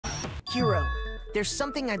Hiro, there's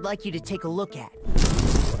something I'd like you to take a look at.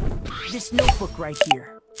 This notebook right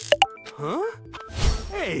here. Huh?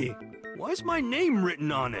 Hey, why is my name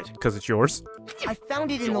written on it? Because it's yours. I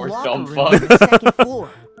found it in the Yours, locker dumb room fuck. on the second floor.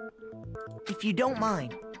 If you don't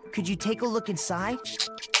mind, could you take a look inside?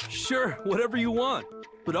 Sure, whatever you want.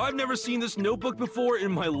 But I've never seen this notebook before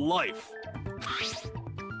in my life.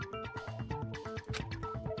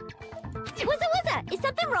 What's Is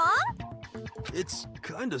something wrong? It's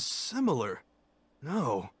kinda similar.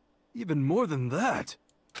 No, even more than that.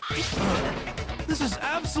 This is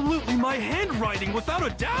absolutely my handwriting, without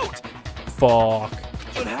a doubt! Fuck.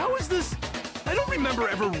 But how is this? I don't remember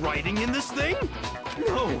ever writing in this thing!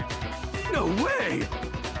 No! No way!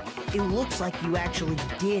 It looks like you actually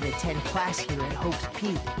did attend class here at Hope's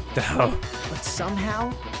Peak. Oh. But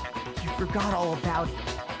somehow, you forgot all about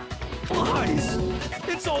it. Lies!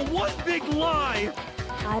 It's all one big lie!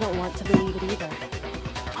 I don't want to believe it either.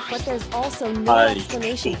 But there's also no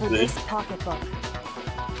explanation for this pocketbook.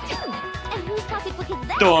 And whose pocketbook is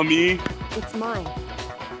that? Dummy! It's mine.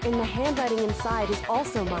 And the handwriting inside is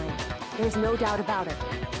also mine. There's no doubt about it.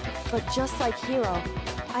 But just like Hiro,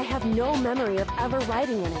 I have no memory of ever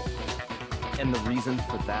writing in it. And the reason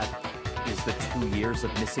for that is the 2 years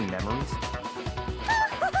of missing memories?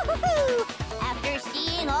 After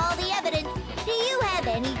seeing all the evidence, do you have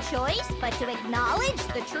any choice but to acknowledge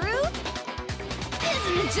the truth?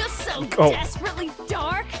 Isn't it just so Oh. desperately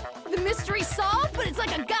dark? The mystery's solved, but it's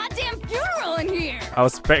like a goddamn funeral in here! I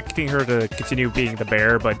was expecting her to continue being the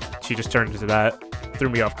bear, but she just turned into that. Threw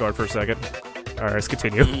me off guard for a second. Alright, let's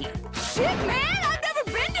continue. Shit, man! I've never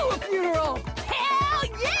been to a funeral! Hell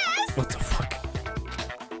yes! What the fuck?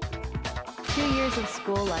 2 years of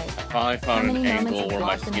school life. I found an angle where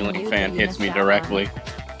my ceiling fan hits me directly.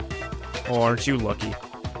 Oh, aren't you lucky?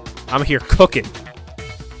 I'm here cooking.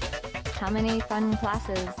 How many fun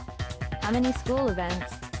classes? How many school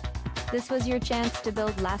events? This was your chance to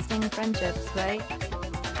build lasting friendships, right?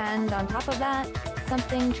 And on top of that,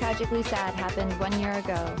 something tragically sad happened 1 year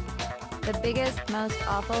ago. The biggest, most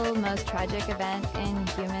awful, most tragic event in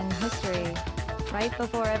human history. Right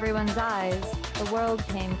before everyone's eyes, the world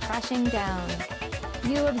came crashing down.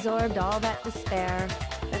 You absorbed all that despair,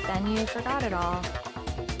 but then you forgot it all.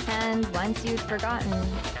 And once you'd forgotten,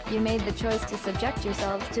 you made the choice to subject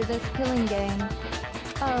yourselves to this killing game.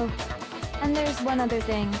 Oh, and there's one other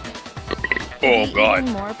thing. Oh To be god.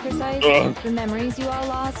 even more precise, the memories you all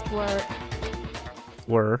lost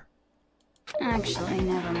were... Actually,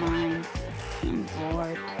 never mind. I'm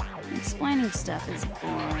bored. Explaining stuff is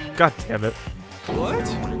boring. God damn it. What?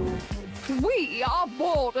 We are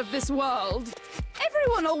bored of this world.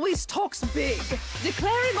 Everyone always talks big,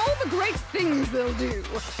 declaring all the great things they'll do.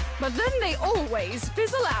 But then they always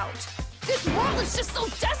fizzle out. This world is just so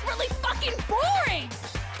desperately fucking boring!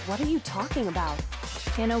 What are you talking about?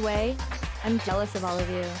 In a way, I'm jealous of all of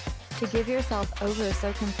you. To give yourself over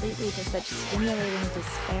so completely to such stimulating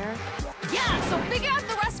despair. Yeah, so figure out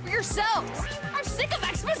the rest for yourselves. I'm sick of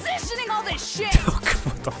expositioning all this shit.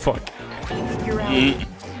 What the fuck? Figure out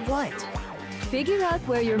what? Figure out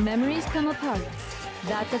where your memories come apart.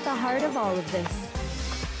 That's at the heart of all of this.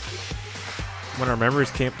 When our memories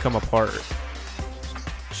can't come apart.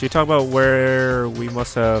 She talked about where we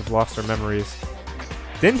must have lost our memories.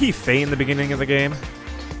 Didn't he faint in the beginning of the game?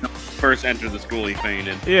 First enter the school, he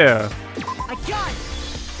fainted. Yeah. I got it!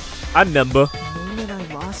 I remember. The moment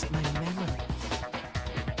I lost my memories,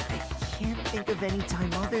 I can't think of any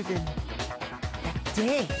time other than that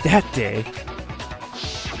day. That day.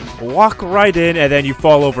 Walk right in and then you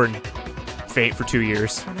fall over and faint for 2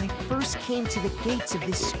 years. When I first came to the gates of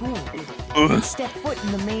this school and stepped foot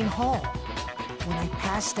in the main hall, when I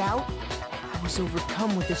passed out, I was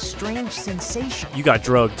overcome with a strange sensation. You got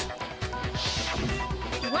drugged.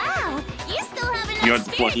 Wow, you still have enough You had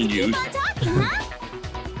the spirit fucking to keep juice. on talking, huh?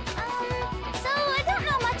 So I don't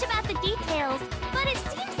know much about the details, but it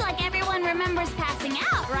seems like everyone remembers passing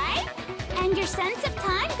out, right? And your sense of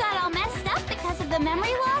time got all messed up because of the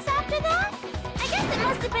memory loss after that? I guess it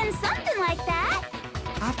must have been something like that.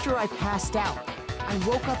 After I passed out, I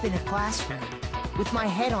woke up in a classroom with my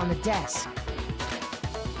head on the desk.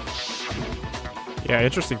 Yeah,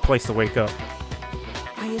 interesting place to wake up.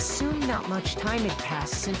 I assumed not much time had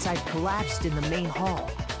passed since I'd collapsed in the main hall.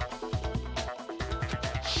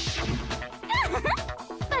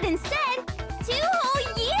 But instead, 2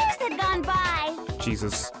 whole years had gone by.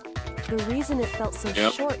 Jesus. The reason it felt so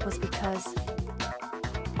short was because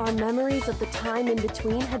our memories of the time in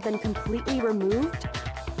between had been completely removed.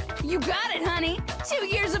 You got it, honey. 2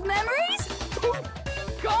 years of memories? Poof,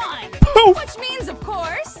 gone. Poof. Which means, of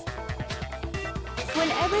course... When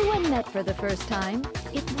everyone met for the first time,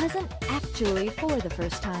 it wasn't actually for the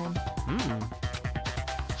first time.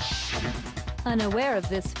 Unaware of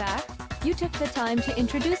this fact, you took the time to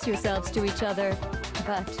introduce yourselves to each other,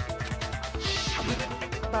 but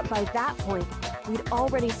by that point, we'd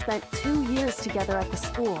already spent 2 years together at the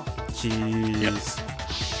school. Jeez.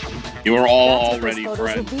 You were all That's already what those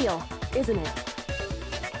photos friends. reveal, isn't it?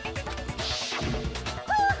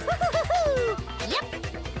 Yep,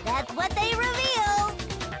 that's what they reveal.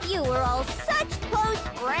 You were all such close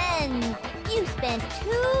friends. You spent 2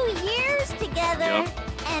 years together,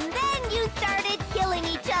 and then you started killing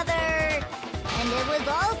each other. And it was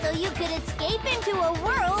all so you could escape into a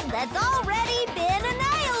world that's already been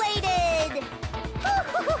annihilated.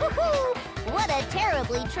 What a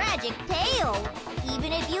terribly tragic tale.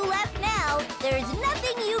 Even if you left now, there's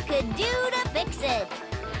nothing you could do to fix it.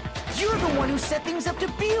 You're the one who set things up to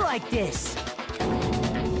be like this.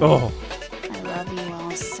 Oh, I love you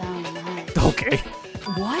all so much. okay.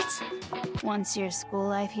 What? Once your school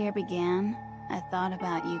life here began, I thought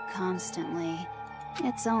about you constantly.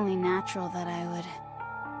 It's only natural that I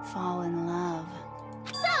would fall in love.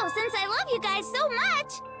 So, since I love you guys so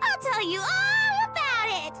much, I'll tell you all about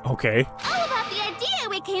it. Okay. All about the idea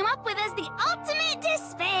we came up with as the ultimate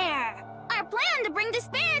despair. Our plan to bring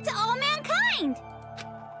despair to all mankind.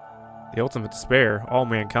 The ultimate despair, all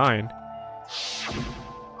mankind.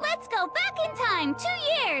 Let's go back in time 2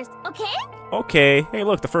 years, okay? Okay. Hey,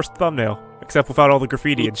 look, the first thumbnail. Except without all the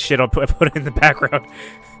graffiti and shit I put in the background.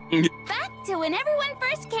 Back to when everyone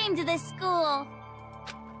first came to this school.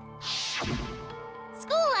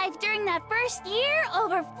 School life during that first year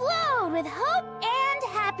overflowed with hope and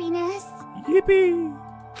happiness. Yippee!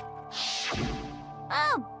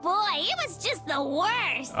 Oh boy, it was just the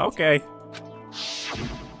worst. Okay.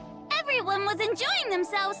 Everyone was enjoying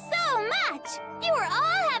themselves so much. You were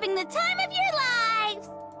all having the time of your lives.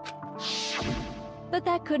 But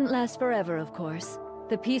that couldn't last forever, of course.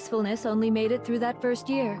 The peacefulness only made it through that first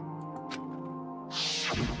year.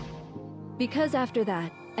 Because after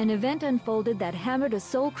that, an event unfolded that hammered a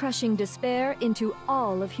soul-crushing despair into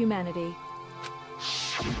all of humanity.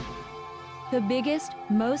 The biggest,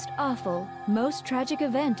 most awful, most tragic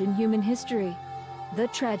event in human history. The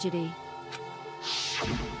tragedy.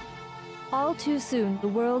 All too soon, the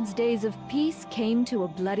world's days of peace came to a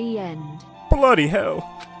bloody end. Bloody hell.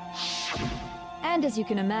 And as you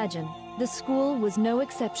can imagine, the school was no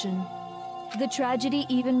exception. The tragedy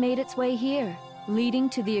even made its way here, leading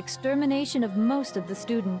to the extermination of most of the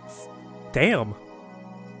students. Damn.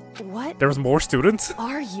 What There was more students?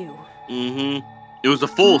 are you? Mm-hmm. It was a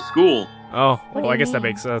full school. Oh, What well, do I you guess that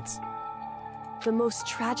mean? makes sense. The most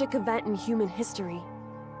tragic event in human history.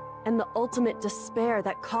 And the ultimate despair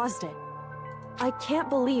that caused it. I can't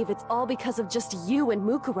believe it's all because of just you and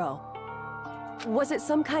Mukuro. Was it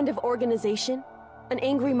some kind of organization? An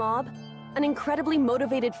angry mob? An incredibly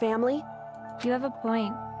motivated family? You have a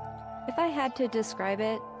point. If I had to describe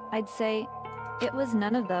it, I'd say it was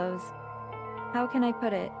none of those. How can I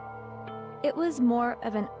put it? It was more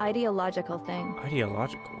of an ideological thing.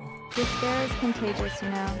 Ideological. Despair is contagious, you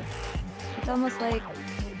know. It's almost like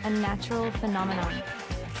a natural phenomenon.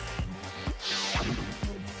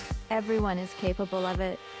 Everyone is capable of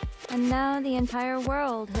it. And now the entire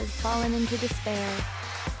world has fallen into despair.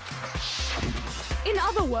 In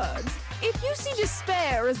other words, if you see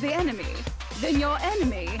despair as the enemy, then your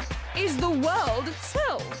enemy is the world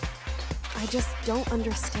itself. I just don't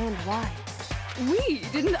understand why. We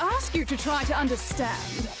didn't ask you to try to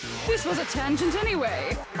understand. This was a tangent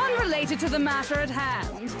anyway, unrelated to the matter at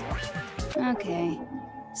hand. Okay,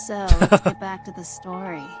 so let's get back to the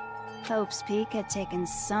story. Hope's Peak had taken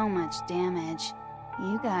so much damage.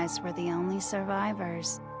 You guys were the only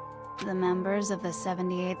survivors. The members of the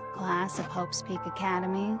 78th class of Hope's Peak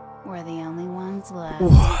Academy were the only ones left.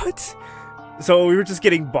 What? So we were just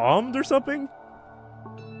getting bombed or something?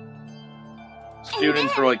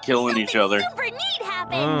 Students were like killing each other. Super neat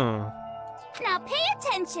happened. Oh. Now pay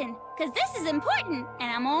attention, because this is important,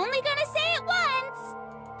 and I'm only gonna say it once.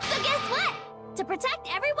 So guess what? To protect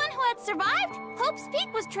everyone who had survived, Hope's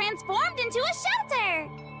Peak was transformed into a shelter.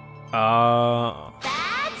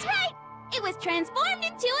 That's right. It was transformed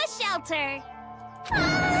into a shelter.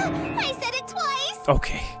 I said it twice.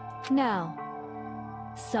 Okay.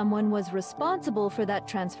 Now, someone was responsible for that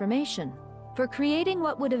transformation, for creating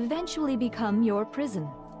what would eventually become your prison.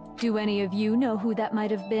 Do any of you know who that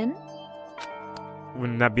might have been?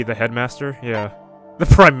 Wouldn't that be the headmaster? Yeah. The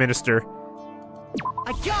prime minister.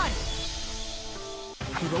 I got it!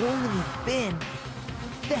 Could only have been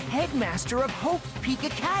the headmaster of Hope Peak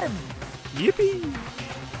Academy. Yippee!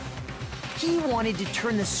 He wanted to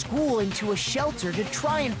turn the school into a shelter to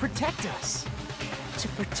try and protect us. to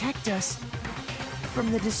protect us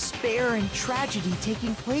from the despair and tragedy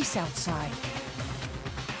taking place outside.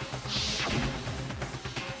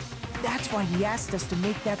 That's why he asked us to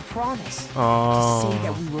make that promise. To say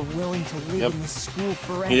that we were willing to live in this school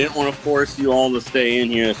forever. He didn't want to force you all to stay in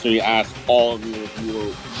here, so he asked all of you if you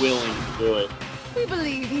were willing to do it. We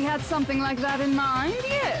believe he had something like that in mind,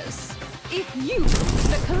 yes. If you,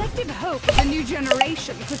 the collective hope of the new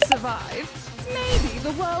generation, could survive, maybe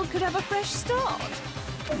the world could have a fresh start.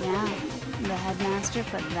 Yeah, the headmaster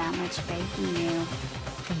put that much faith in you.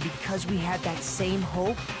 And because we had that same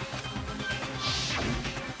hope,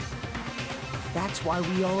 that's why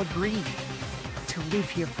we all agreed to live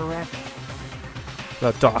here forever.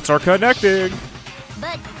 The dots are connecting.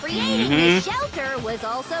 But creating the shelter was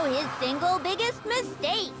also his single biggest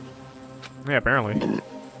mistake. Yeah, apparently.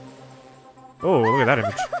 Oh, look at that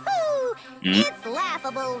image. It's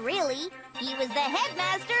laughable, really. He was the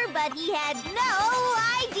headmaster, but he had no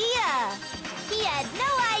idea. He had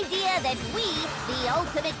no idea that we, the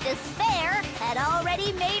ultimate despair, had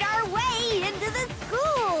already made our way into the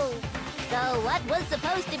school. So what was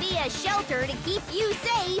supposed to be a shelter to keep you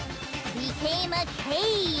safe became a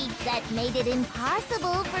cage that made it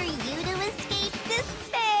impossible for you to escape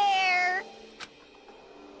despair.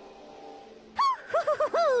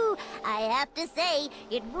 I have to say,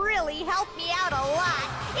 it really helped me out a lot.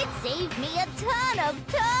 It saved me a ton of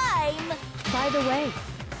time. By the way,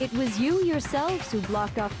 it was you yourselves who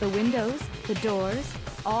blocked off the windows, the doors,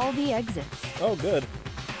 all the exits. Oh, good.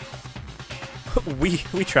 we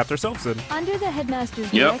trapped ourselves in. Under the headmaster's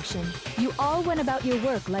direction, you all went about your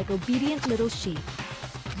work like obedient little sheep.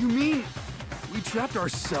 You mean we trapped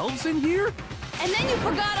ourselves in here? And then you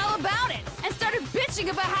forgot all about it and started bitching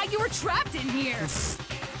about how you were trapped in here.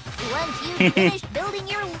 Once you finished building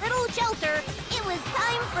your little shelter, it was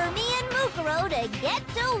time for me and Mukuro to get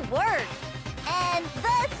to work. And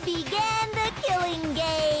thus began the killing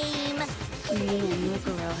game. Me and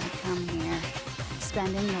Mukuro had come here,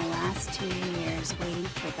 spending the last 2 years waiting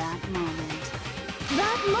for that moment.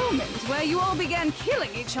 That moment where you all began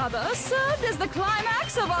killing each other served as the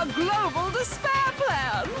climax of our global despair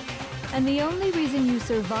plan. And the only reason you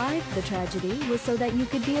survived the tragedy was so that you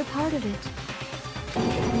could be a part of it.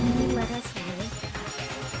 You let us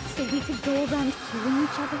live, so we could go around killing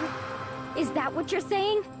each other? Is that what you're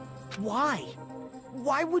saying? Why?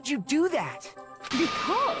 Why would you do that?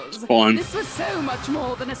 Because Fun. this was so much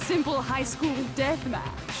more than a simple high school death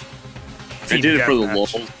match. I did it for the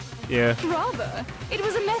lulz. Yeah. Rather, it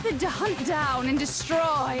was a method to hunt down and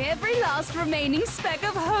destroy every last remaining speck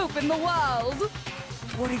of hope in the world.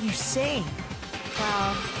 What are you saying?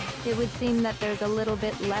 Well, it would seem that there's a little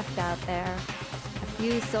bit left out there. A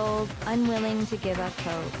few souls unwilling to give up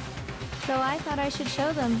hope. So I thought I should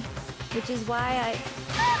show them, which is why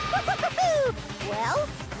Well,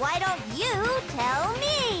 why don't you tell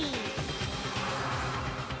me?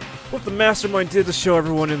 What the mastermind did to show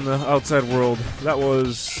everyone in the outside world, that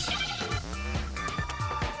was...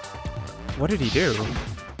 What did he do?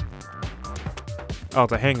 Oh,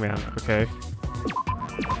 the hangman, okay.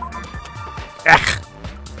 Ach!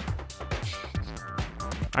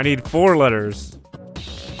 I need 4 letters.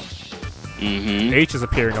 H is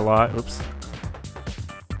appearing a lot. Oops.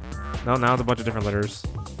 No, now it's a bunch of different letters.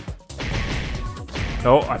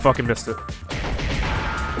 Oh, I fucking missed it.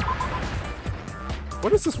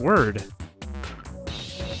 What is this word?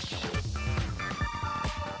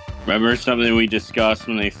 Remember something we discussed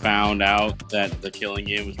when they found out that the killing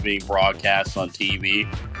game was being broadcast on TV?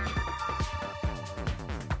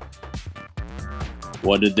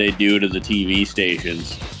 What did they do to the TV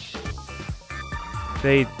stations?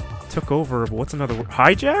 They took over. What's another word?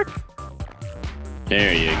 Hijack?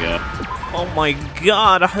 There you go. Oh my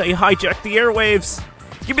god, I hijacked the airwaves!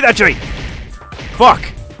 Give me that J! Fuck!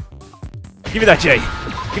 Give me that J!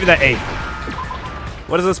 Give me that A!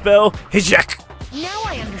 What does it spell? Hijack! Now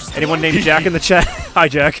I understand. Anyone named Jack in the chat?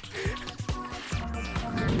 Hijack.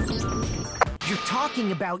 You're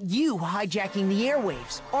talking about you hijacking the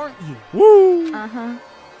airwaves, aren't you? Woo! Uh-huh.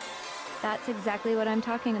 That's exactly what I'm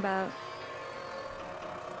talking about.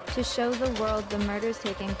 To show the world the murders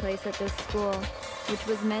taking place at this school, which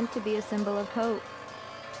was meant to be a symbol of hope.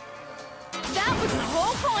 That was the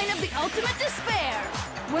whole point of the ultimate despair.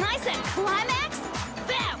 When I said climax,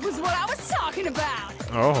 that was what I was talking about.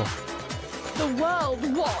 Oh. The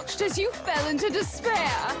world watched as you fell into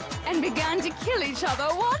despair and began to kill each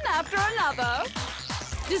other one after another.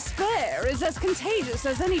 Despair is as contagious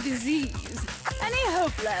as any disease. Any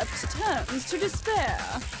hope left turns to despair.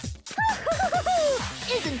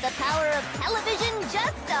 Isn't the power of television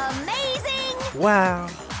just amazing? Wow.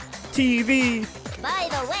 TV. By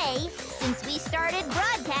the way, Since we started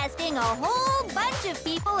broadcasting, a whole bunch of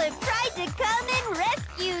people have tried to come and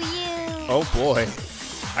rescue you. Oh boy.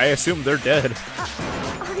 I assume they're dead.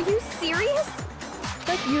 Are you serious?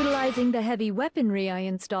 But utilizing the heavy weaponry I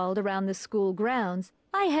installed around the school grounds,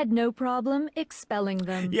 I had no problem expelling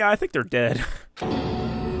them. Yeah, I think they're dead.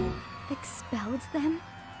 Expelled them?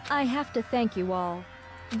 I have to thank you all.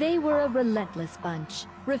 They were a relentless bunch,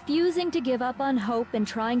 refusing to give up on hope and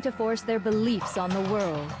trying to force their beliefs on the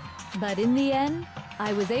world. But in the end,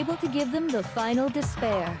 I was able to give them the final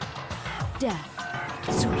despair. Death.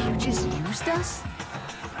 So you just used us?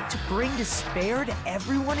 To bring despair to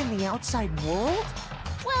everyone in the outside world?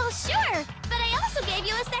 Well, sure, but I also gave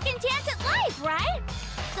you a second chance at life, right?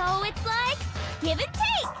 So it's like, give and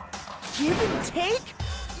take. Give and take?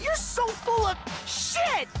 You're so full of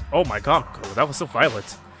shit! Oh my god, that was so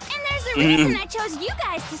violent. And there's a reason I chose you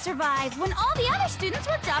guys to survive when all the other students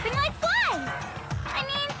were dropping like flies. I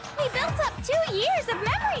mean, we built up 2 years of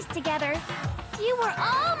memories together. You were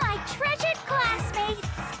all my treasured classmates.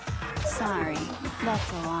 Sorry,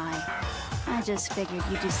 that's a lie. I just figured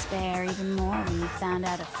you'd despair even more when you found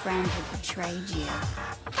out a friend had betrayed you.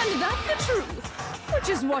 And that's the truth, which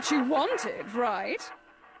is what you wanted, right?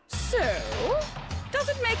 So, does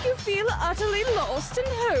it make you feel utterly lost and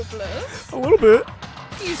hopeless? A little bit.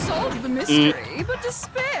 You solved the mystery, but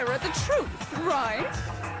despair at the truth, right?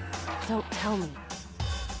 Don't tell me.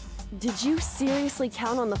 Did you seriously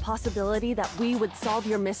count on the possibility that we would solve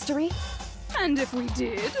your mystery? And if we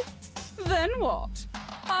did, then what?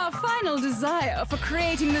 Our final desire for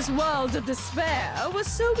creating this world of despair was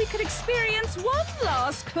so we could experience one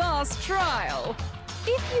last class trial.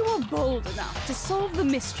 If you were bold enough to solve the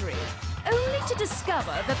mystery, only to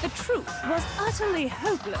discover that the truth was utterly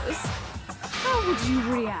hopeless, how would you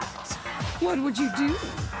react? What would you do?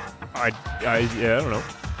 Yeah, I don't know.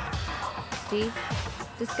 See?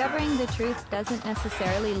 Discovering the truth doesn't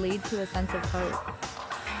necessarily lead to a sense of hope.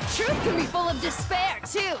 Truth can be full of despair,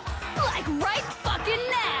 too. Like right fucking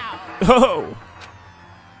now. Oh!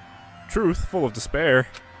 Truth full of despair.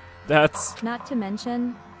 That's... Not to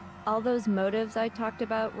mention, all those motives I talked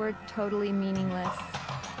about were totally meaningless.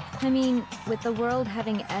 I mean, with the world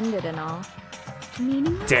having ended and all.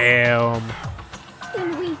 Meaningless? Damn.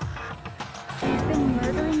 Then we've been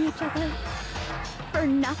murdering each other for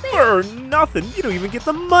nothing? For nothing? You don't even get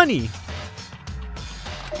the money.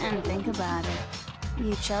 And think about it.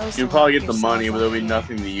 You chose You'll to probably lock get the yourself money, but there'll be up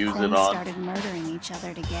nothing to use then it on. started murdering each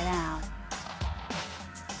other to get out.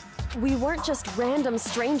 We weren't just random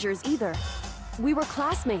strangers either. We were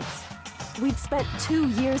classmates. We'd spent 2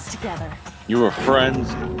 years together. You were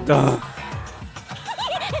friends. Duh.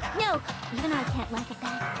 No, even I can't laugh at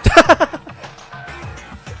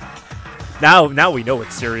that. Now we know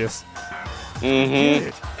it's serious. Get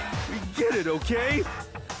it. We get it, okay?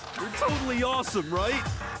 You're totally awesome, right?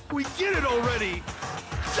 We get it already.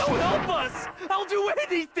 So help us. I'll do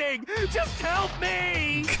anything. Just help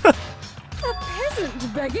me. A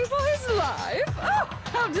peasant begging for his life? Oh,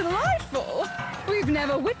 how delightful! We've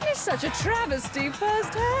never witnessed such a travesty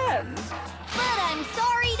firsthand. But I'm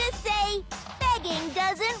sorry to say, begging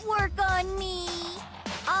doesn't work on me.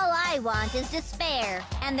 All I want is despair,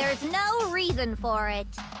 and there's no reason for it.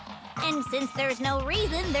 And since there's no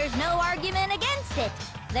reason, there's no argument against it.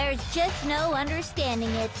 There's just no understanding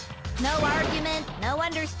it. No argument, no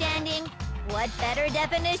understanding. What better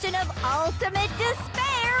definition of ultimate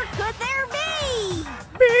despair could there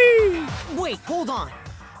be? Wait, hold on.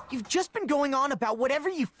 You've just been going on about whatever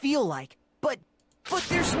you feel like, but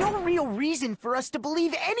there's no real reason for us to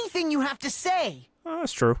believe anything you have to say.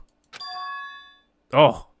 That's true.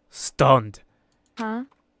 Oh, stunned. Huh?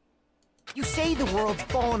 You say the world's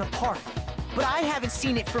fallen apart, but I haven't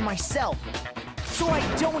seen it for myself. So I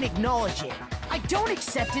don't acknowledge it. I don't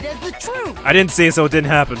accept it as the truth. I didn't say it, so it didn't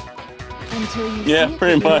happen. Until you Yeah, see it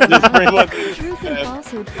pretty clearly. much. That's pretty much. Truth and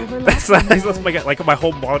falsehood overlap. That's one that's another.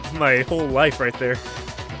 my whole life right there.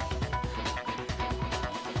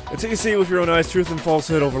 Until you see it with your own eyes, truth and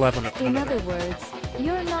falsehood overlap on In other words,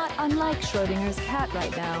 you're not unlike Schrodinger's cat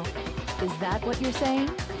right now. Is that what you're saying?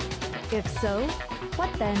 If so,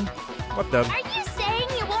 what then? What then? Are you saying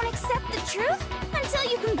you won't accept the truth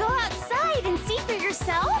until you can go outside and see for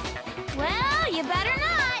yourself? Well, you better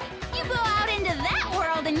not. You go out into that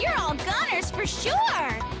world and you're all goners for sure.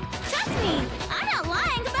 Trust me, I'm not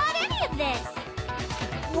lying about any of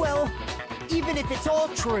this. Well, even if it's all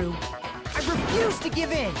true, I refuse to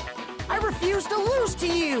give in. I refuse to lose to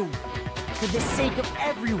you. For the sake of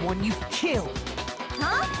everyone you've killed.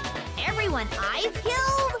 Huh? Everyone I've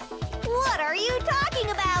killed? What are you talking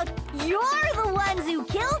about? You're the ones who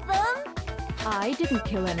killed them. I didn't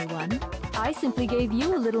kill anyone. I simply gave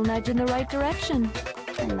you a little nudge in the right direction.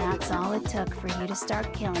 And that's all it took for you to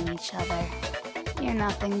start killing each other. You're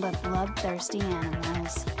nothing but bloodthirsty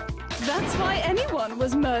animals. That's why anyone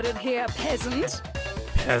was murdered here, peasant.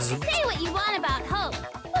 Peasant. Say what you want about hope,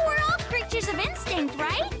 but we're all creatures of instinct,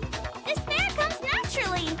 right? Despair comes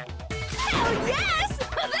naturally. Hell yes!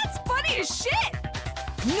 That's funny as shit!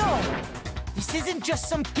 No! This isn't just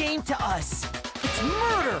some game to us. It's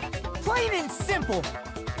murder! Plain and simple!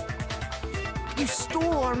 You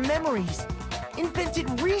stole our memories,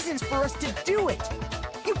 invented reasons for us to do it.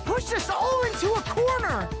 You pushed us all into a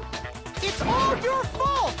corner! It's all your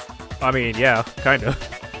fault! I mean, yeah, kinda.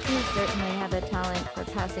 You certainly have a talent for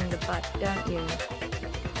passing the buck, don't you?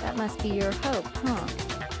 That must be your hope, huh?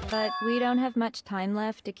 But we don't have much time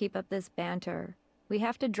left to keep up this banter. We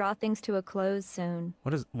have to draw things to a close soon.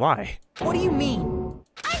 Why? What do you mean?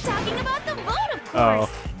 I'm talking about the vote, of course. Oh.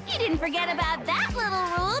 You didn't forget about that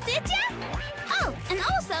little rule, did ya? Oh, and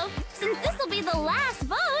also, since this will be the last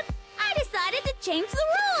vote, I decided to change the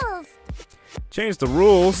rules. Change the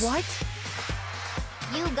rules. What?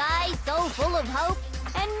 You guys so full of hope,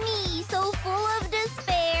 and me so full of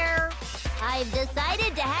despair. I've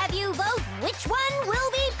decided to have you vote which one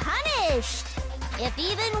will be punished. If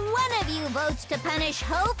even one of you votes to punish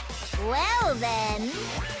Hope, well then...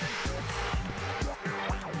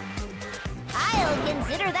 I'll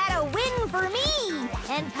consider that a win for me,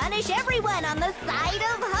 and punish everyone on the side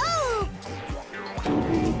of Hope.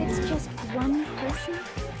 Even if it's just one person?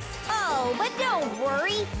 Oh, but don't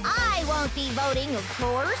worry, I won't be voting, of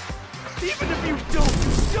course. Even if you don't,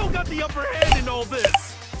 you still got the upper hand in all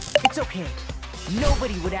this! It's okay.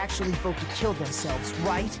 Nobody would actually vote to kill themselves,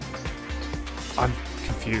 right? I'm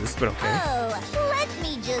confused, but okay. Oh, let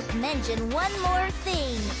me just mention one more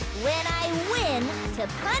thing. When I win to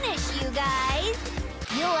punish you guys,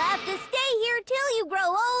 you'll have to stay here till you grow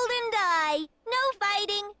old and die. No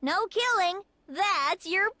fighting, no killing. That's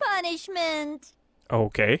your punishment.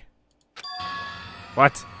 Okay.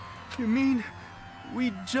 What? You mean,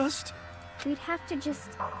 we just... We'd have to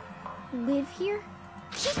just live here?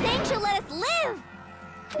 She's saying she'll let us live.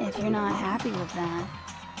 If you're not happy with that,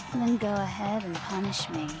 then go ahead and punish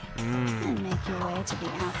me. And make your way to the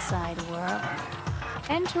outside world.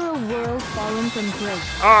 Enter a world fallen from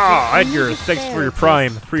grace. Ah, where only Edgar, thanks despair for your exists,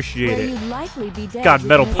 prime. Appreciate where it. you'd likely be dead God,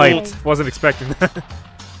 metal within a day. piped. Wasn't expecting that.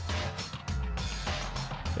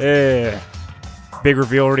 Yeah. Big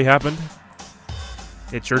reveal already happened?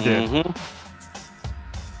 It sure did.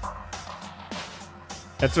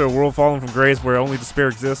 Enter a world fallen from grace where only despair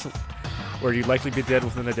exists, where you'd likely be dead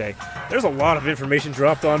within a day. There's a lot of information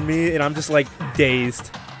dropped on me, and I'm just like dazed.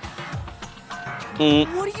 What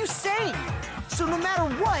are you saying? So no matter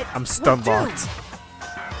what, I'm stun we're locked.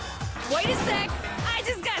 doomed. Wait a sec! I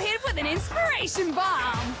just got hit with an inspiration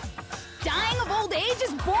bomb! Dying of old age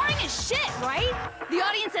is boring as shit, right? The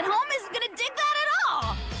audience at home isn't gonna dig that at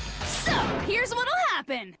all! So, here's what'll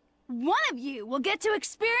happen. One of you will get to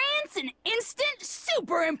experience an instant,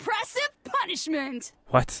 super impressive punishment!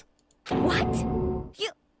 What? What?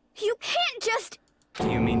 You can't just... Do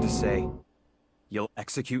you mean to say you'll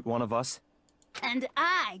execute one of us? And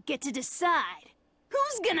I get to decide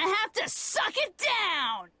who's gonna have to suck it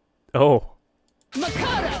down! Oh.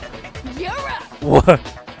 Makoto, you're up! What?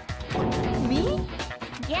 Me?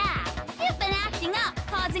 Yeah, you've been acting up,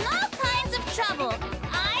 causing all kinds of trouble.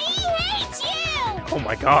 I hate you! Oh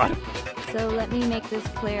my god. So let me make this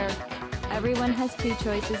clear. Everyone has two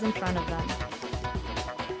choices in front of them.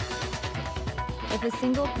 If a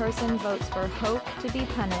single person votes for Hope to be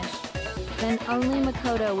punished, then only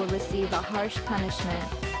Makoto will receive a harsh punishment,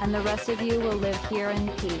 and the rest of you will live here in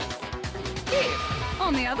peace. If,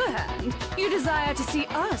 on the other hand, you desire to see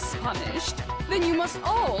us punished, then you must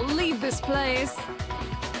all leave this place.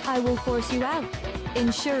 I will force you out,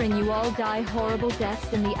 ensuring you all die horrible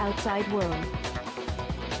deaths in the outside world.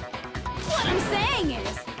 What I'm saying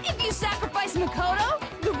is, if you sacrifice Makoto,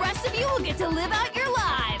 the rest of you will get to live out your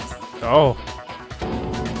lives. Oh.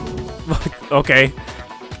 Okay.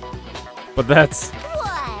 But that's...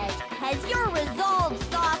 What? Has your resolve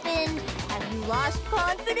softened? Have you lost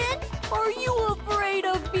confidence? Are you afraid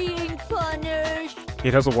of being punished?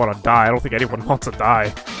 He doesn't want to die. I don't think anyone wants to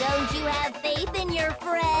die. Don't you have faith in your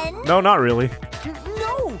friend? No, not really.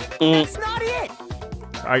 No! That's not it!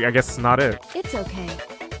 I guess it's not it. It's okay.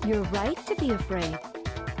 You're right to be afraid.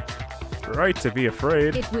 Right to be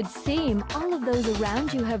afraid. It would seem all of those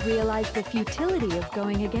around you have realized the futility of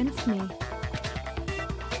going against me.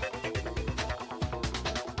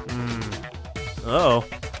 Uh-oh.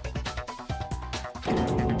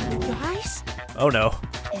 Guys? Oh no.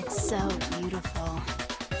 It's so beautiful.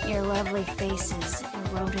 Your lovely faces,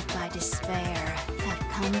 eroded by despair, have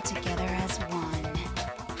come together as one.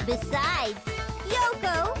 Besides,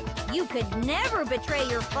 Yoko, you could never betray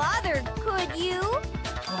your father, could you?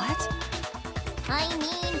 What? I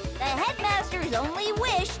mean, the headmaster's only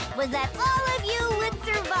wish was that all of you would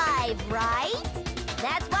survive, right?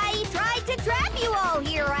 That's why he tried to trap you all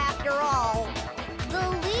here after all. The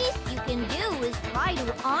least you can do is try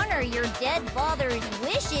to honor your dead father's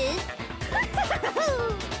wishes.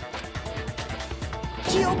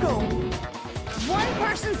 Kyoko! One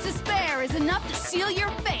person's despair is enough to seal your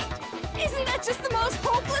fate. Isn't that just the most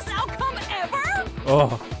hopeless outcome ever?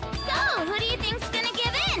 Oh. So, who do you think's gonna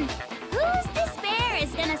give in? Whose despair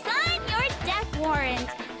is gonna sign your death warrant?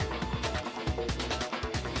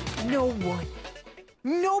 No one.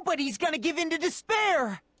 Nobody's gonna give in to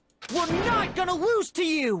despair! We're not gonna lose to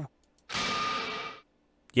you!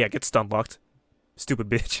 Yeah, get stun locked. Stupid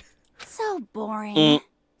bitch. So boring.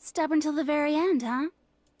 Stubborn till the very end, huh?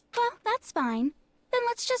 Well, that's fine. Then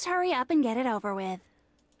let's just hurry up and get it over with.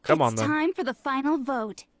 Come on, It's then. time for the final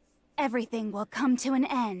vote. Everything will come to an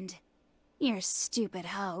end. Your stupid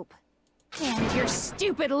hope. And your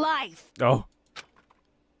stupid life. Oh.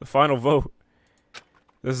 The final vote.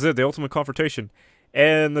 This is it, the ultimate confrontation.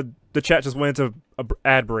 And the chat just went into an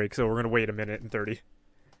ad break, so we're going to wait a minute and 30.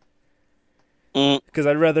 Because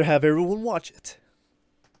I'd rather have everyone watch it.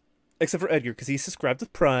 Except for Edgar, because he's subscribed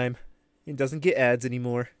with Prime. And doesn't get ads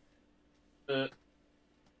anymore.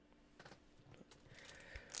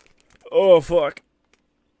 Oh, fuck.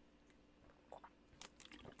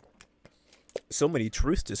 So many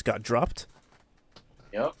truths just got dropped.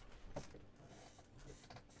 Yep.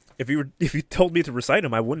 If you told me to recite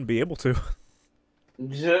them, I wouldn't be able to.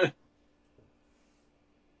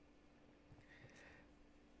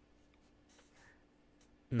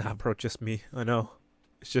 Nah, bro, just me. I know.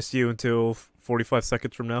 It's just you until 45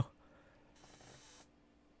 seconds from now.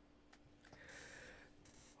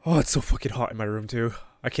 Oh, it's so fucking hot in my room, too.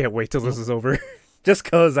 I can't wait till this is over. Just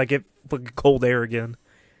cause I get fucking cold air again.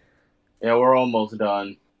 Yeah, we're almost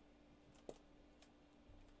done.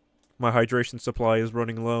 My hydration supply is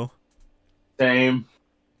running low. Same.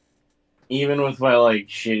 Even with my, like,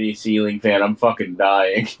 shitty ceiling fan, I'm fucking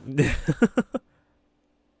dying.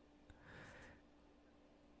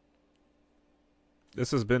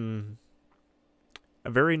 This has been a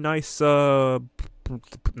very nice story?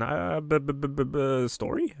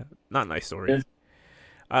 Not nice story.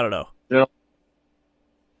 I don't know.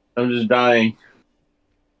 I'm just dying.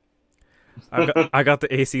 I got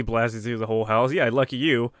the AC blasted through the whole house. Yeah, lucky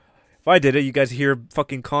you. If I did it, you guys hear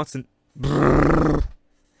fucking constant brrrr.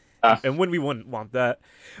 And when we wouldn't want that.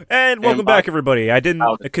 And welcome back, everybody. I didn't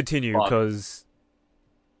continue because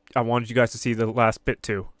I wanted you guys to see the last bit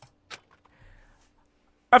too.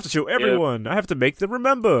 I have to show everyone. I have to make them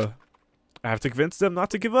remember. I have to convince them not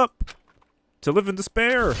to give up. To live in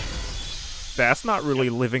despair. That's not really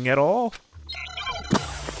living at all.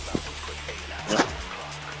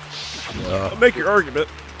 Make your argument.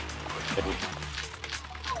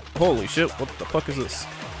 Holy shit, what the fuck is this?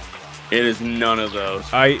 It is none of those.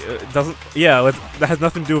 Doesn't... Yeah, that has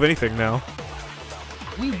nothing to do with anything now.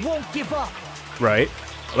 We won't give up. Right.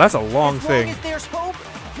 Well, that's a long thing. As long as there's hope,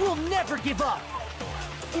 we'll never give up.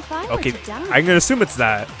 If I were Okay, to die, I'm gonna assume it's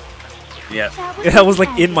that. Yes. That was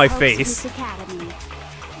like in my face.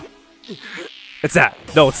 It's that.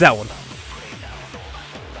 No, it's that one.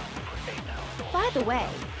 By the way,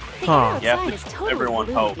 the Huh. air outside is totally everyone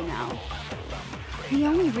polluted, hope. you know. The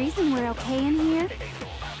only reason we're okay in here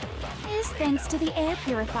is thanks to the air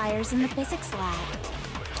purifiers in the physics lab.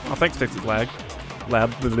 Oh, thanks, Fixit Lab. Blah,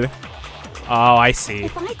 blah. Oh, I see.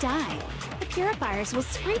 If I die, the purifiers will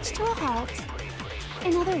screech to a halt.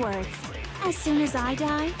 In other words, as soon as I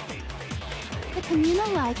die, the communal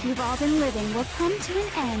life you've all been living will come to an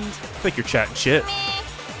end. I think you're chatting shit.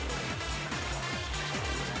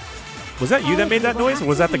 Was that you that made that noise, or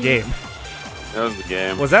was that the game? That was the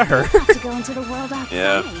game. Was that her? We'll have to go into the world outside,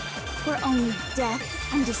 Yeah. where only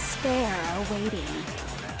death and despair are waiting.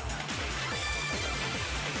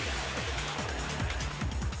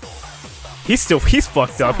 He's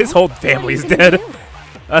fucked up. His So, whole what are you family's gonna dead. do?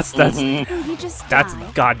 That's Will you just that's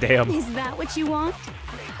die? goddamn. Is that what you want?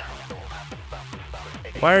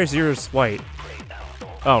 Why is yours white?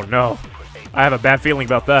 Oh no. I have a bad feeling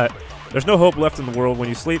about that. There's no hope left in the world. When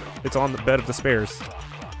you sleep, it's on the bed of despairs.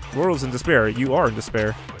 The world is in despair. You are in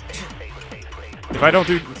despair. If I don't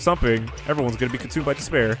do something, everyone's gonna be consumed by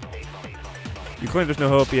despair. You claim there's no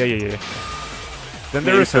hope. Yeah. Then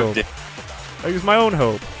there is hope. I use my own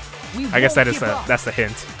hope. I guess that's the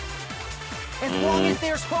hint. As long as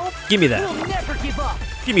there's hope, Give me that. we'll never give up.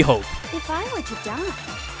 Give me hope. If I were to die,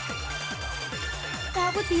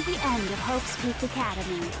 That would be the end of Hope's Peak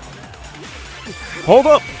Academy. Hold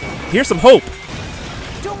up! Here's some hope!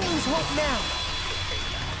 Don't lose hope now!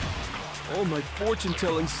 All my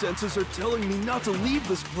fortune-telling senses are telling me not to leave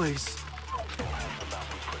this place.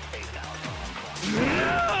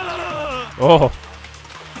 Oh.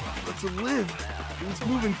 But to live means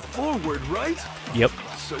moving forward, right? Yep.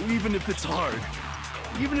 So even if it's hard,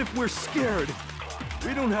 even if we're scared,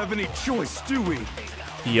 we don't have any choice, do we?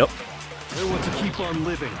 Yep. I want to keep on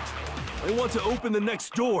living. I want to open the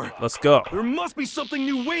next door. Let's go. There must be something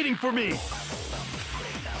new waiting for me.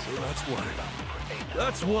 So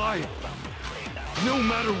that's why, no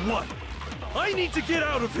matter what, I need to get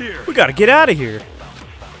out of here. We gotta get out of here.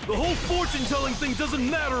 The whole fortune-telling thing doesn't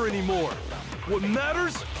matter anymore. What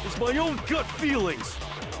matters is my own gut feelings.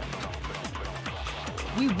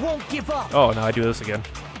 We won't give up. Oh, no, I do this again.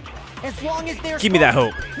 As long as there's Give me that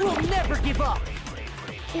hope. We'll never give up.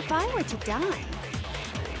 If I were to die,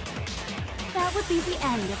 that would be the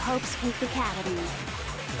end of Hope's Peak Academy.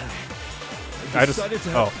 I decided to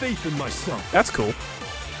have faith in myself. That's cool.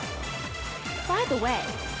 By the way,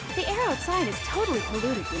 the air outside is totally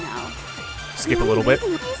polluted, you know. Skip a little bit.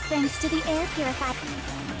 Thanks to the air purifier.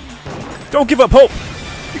 Don't give up hope!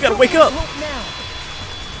 You gotta wake up!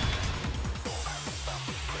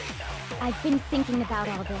 I've been thinking about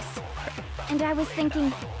all this. And I was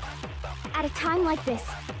thinking, at a time like this,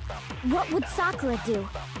 what would Sakura do?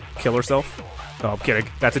 Kill herself? Oh, I'm kidding.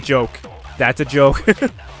 That's a joke. That's a joke.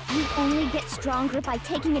 You only get stronger by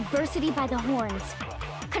taking adversity by the horns.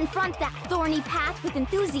 Confront that thorny path with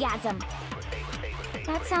enthusiasm.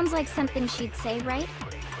 That sounds like something she'd say, right?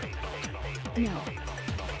 No.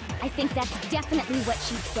 I think that's definitely what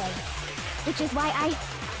she'd say. Which is why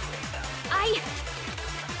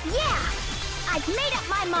yeah! I've made up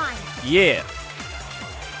my mind! Yeah.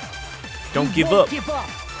 Don't give up. Give up.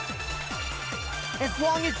 As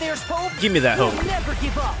long as there's hope, Give me that hope. we'll never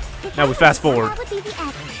give up. Now we fast forward. That would be the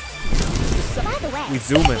end. By the way, We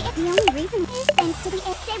zoom in. the only reason is thanks to the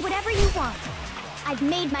say whatever you want. I've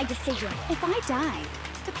made my decision. If I die,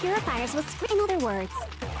 the purifiers will spring. In other words,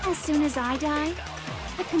 as soon as I die,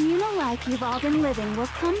 the communal life you've all been living will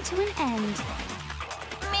come to an end.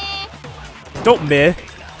 Don't meh.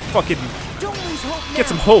 Fucking Don't lose hope now. get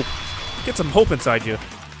some hope. Get some hope inside you.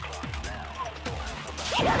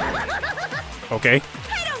 Okay.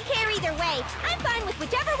 I don't care either way. I'm fine with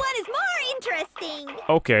whichever one is more interesting.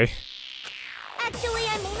 Okay. Actually,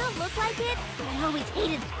 I may not look like it, but I always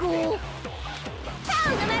hated school.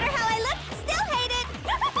 Hell, no matter how I look, still hate it.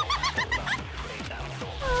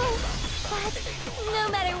 Oh, but no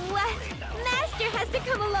matter what, Master has to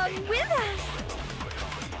come along with us.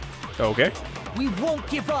 Okay. We won't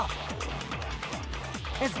give up.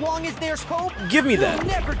 As long as there's hope, Give me we'll that.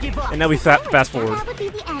 never give up. And now we fast forward. That would be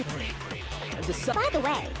the end. By the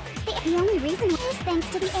way, the only reason is thanks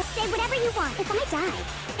to the say whatever you want if I die.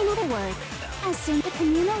 In other words, as soon as the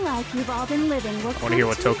communal life you've all been living will I come want to hear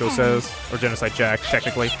what to an Toko end. says. Or Genocide Jack,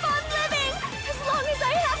 technically. Keep on living as long as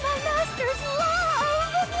I have my master's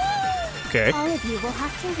love. Okay. All of you will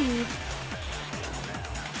have to leave.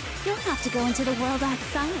 You'll have to go into the world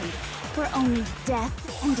outside, where only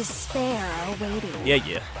death and despair are waiting.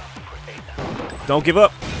 Yeah. Don't give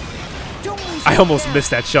up. Don't lose I hope almost now.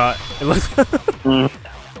 missed that shot. It looks.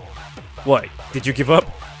 What? Did you give up?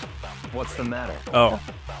 What's the matter? Oh.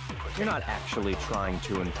 You're not actually trying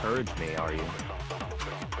to encourage me, are you?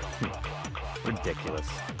 Ridiculous.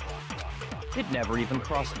 It never even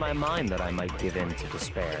crossed my mind that I might give in to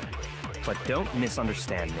despair. But don't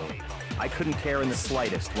misunderstand me. I couldn't care in the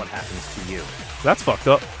slightest what happens to you. That's fucked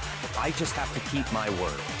up. I just have to keep my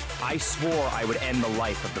word. I swore I would end the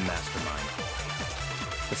life of the Mastermind.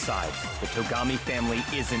 Besides, the Togami family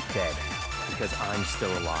isn't dead, because I'm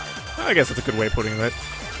still alive. I guess that's a good way of putting that.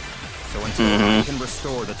 So until I can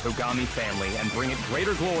restore the Togami family and bring it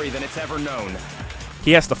greater glory than it's ever known,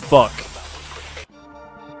 He has to fuck.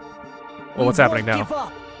 Well, what's We happening won't now? give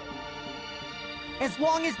up. As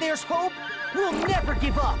long as there's hope, we'll never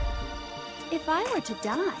give up. If I were to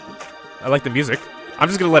die, I like the music. I'm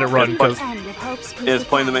just gonna let it run because the end of Hope's Peak It's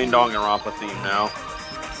playing the main Academy. Danganronpa theme now.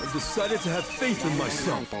 I've decided to have faith in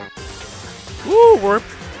myself. woo, we're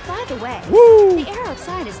By the way, woo. the air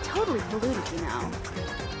outside is totally polluted, you know.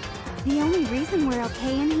 The only reason we're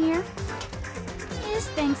okay in here is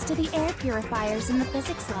thanks to the air purifiers in the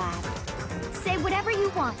physics lab. Say whatever you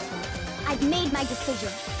want. I've made my decision.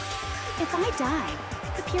 If I die,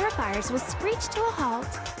 the purifiers will screech to a halt.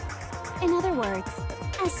 In other words,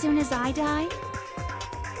 as soon as I die,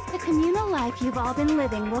 the communal life you've all been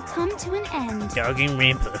living will come to an end.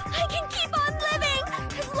 Danganronpa. I can keep on living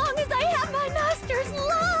as long as I have my master's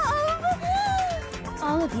love.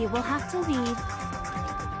 all of you will have to leave.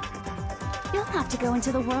 You'll have to go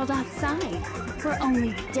into the world outside, where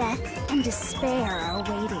only death and despair are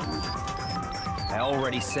waiting. I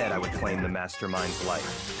already said I would claim the Mastermind's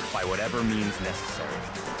life, by whatever means necessary.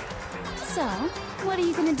 So, what are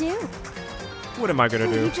you gonna do? What am I gonna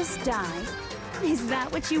Will do? you just die? Is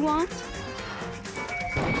that what you want?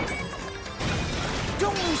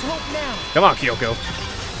 Don't lose hope now. Come on, Kyoko.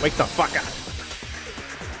 Wake the fuck up.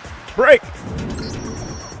 Break!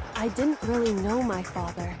 I didn't really know my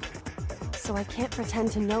father, so I can't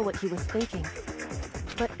pretend to know what he was thinking.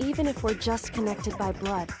 But even if we're just connected by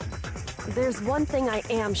blood, there's one thing I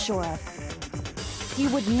am sure of. He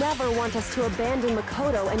would never want us to abandon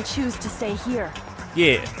Makoto and choose to stay here.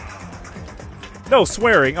 Yeah. No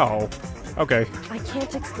swearing. Oh. Okay. I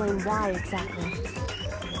can't explain why exactly.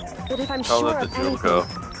 But if I'm Tell sure that of to anything, Junko.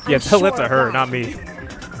 Yeah, I'm tell it sure to of her, that. not me.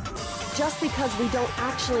 Just because we don't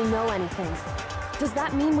actually know anything, does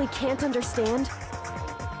that mean we can't understand?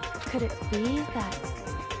 Could it be that...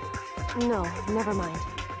 No, never mind.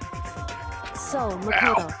 So,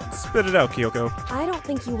 Makoto, Spit it out, Kyoko. I don't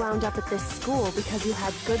think you wound up at this school because you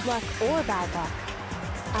had good luck or bad luck.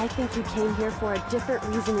 I think you came here for a different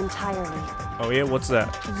reason entirely. Oh yeah, what's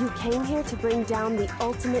that? You came here to bring down the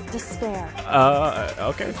ultimate despair.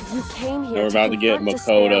 Okay. You came here We're about to get confront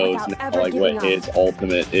despair Makoto's without now, ever like giving what up. his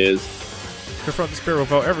ultimate is. Confront the spirit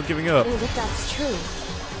without ever giving up. And if that's true,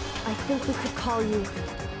 I think we could call you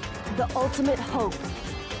the ultimate hope.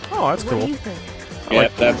 Oh, that's What cool. do you think? Yeah,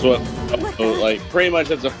 that's what, like, pretty much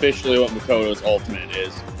that's officially what Makoto's ultimate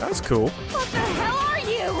is. That's cool. What the hell are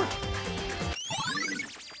you?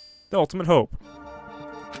 The ultimate hope.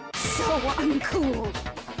 So uncool.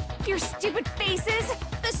 Your stupid faces,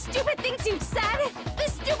 the stupid things you've said, the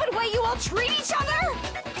stupid way you all treat each other.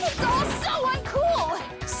 It's all so uncool,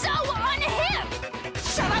 so unhip.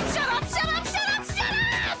 Shut up, shut up, shut up, shut up, shut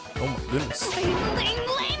up! Oh my goodness. Lame, lame,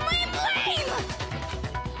 lame, lame, lame!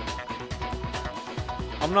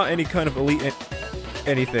 I'm not any kind of elite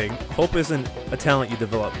anything. Hope isn't a talent you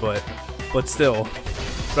develop, but still.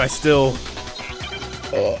 But I still...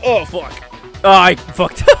 oh, fuck. Oh, I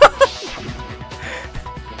fucked.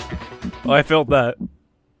 Oh, I felt that.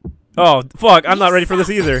 Oh, fuck. I'm not ready for this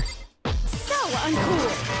either. So uncool.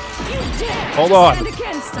 You dare Hold to on. stand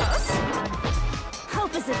against us?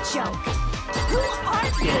 Hope is a joke. Who are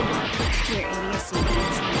you? Your idiocy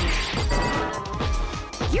needs me.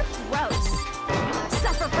 You're gross.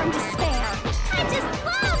 Suffer from despair. I just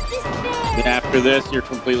love despair. And after this, you're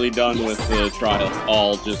completely done with the trial.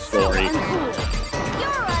 All just story. So uncool.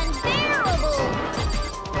 You're unbearable.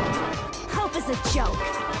 Hope is a joke.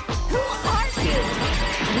 Who are you?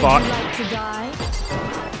 Fuck. Would you like to die?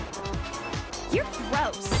 You're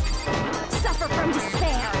gross. Suffer from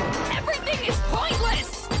despair. Everything is pointless.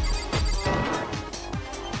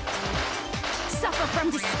 Suffer from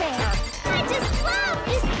despair. I just love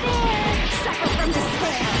despair. Suffer from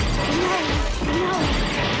despair. No, no.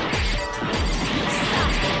 You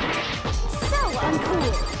suck. So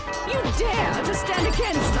uncool. You dare to stand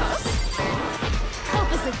against us?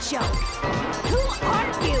 Hope is a joke. Who are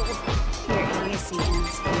you? Your idiocy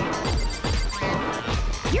ends here.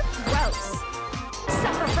 You're gross.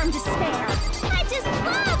 Suffer from despair. I just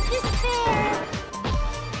love despair.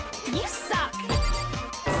 You suck.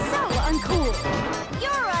 So uncool.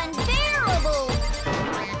 You're unbearable.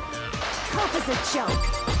 Hope is a joke.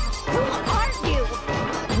 Who are you?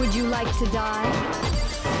 Would you like to die?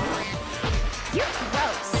 You're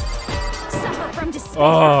gross. Suffer from despair.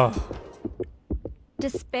 Oh.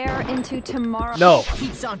 Despair into tomorrow. No.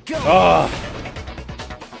 Keeps on going. Oh.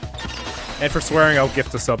 And for swearing, I'll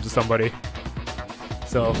gift a sub to somebody.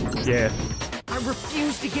 So, yeah. I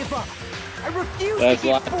refuse to give up. I refuse That's to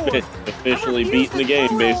give last forward. bit. Officially I refuse beating to the game,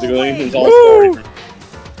 throw it all basically. away. It's all Woo! story.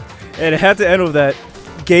 And it had to end with that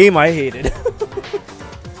game I hated.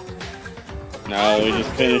 Now we just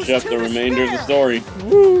finish up the remainder of the story.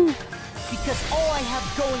 Woo! Because all I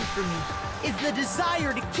have going for me is the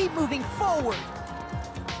desire to keep moving forward.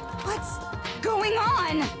 What's going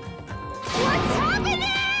on? What's happening?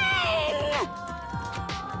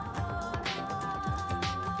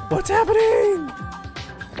 What's happening?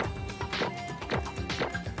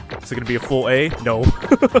 Is it gonna be a full A? No.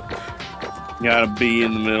 Got a B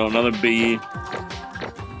in the middle, another B.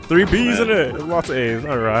 3 B's in it. Lots of A's.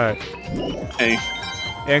 All right. Hey.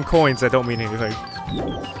 And coins that don't mean anything.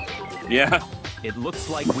 Yeah. It looks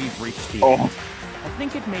like we've reached the Oh. end. I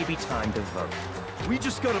think it may be time to vote. We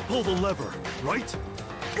just gotta pull the lever, right?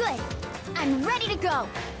 Good. I'm ready to go.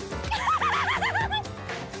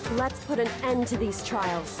 Let's put an end to these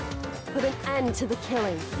trials. Put an end to the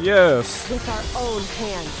killing. Yes. With our own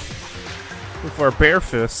hands. With our bare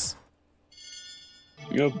fists.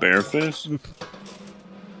 You have bare fists?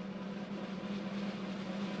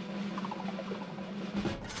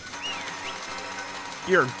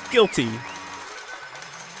 You're guilty.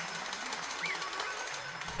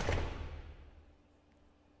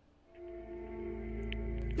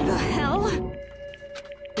 The hell?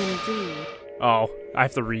 Indeed. Oh, I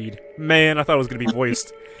have to read. Man, I thought it was gonna be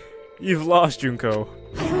voiced. You've lost, Junko.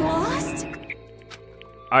 I lost?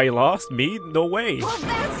 I lost? Me? No way. Well,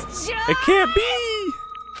 that's just... It can't be!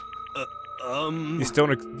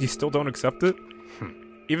 You still don't accept it?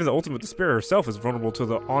 Even the ultimate despair herself is vulnerable to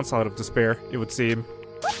the onslaught of despair, it would seem.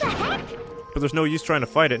 What the heck? But there's no use trying to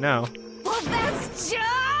fight it now. Well, that's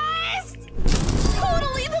just...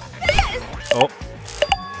 totally the best! Oh.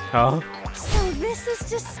 Huh? So this is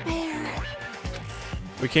despair.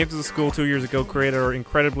 We came to the school 2 years ago, created our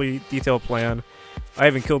incredibly detailed plan. I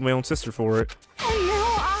even killed my own sister for it. And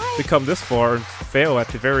now To come this far and fail at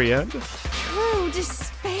the very end? True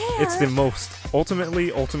despair. It's the most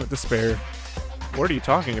ultimate despair. What are you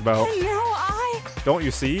talking about? And now Don't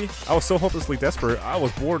you see? I was so hopelessly desperate, I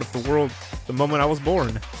was bored of the world the moment I was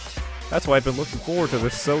born. That's why I've been looking forward to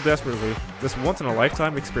this so desperately. This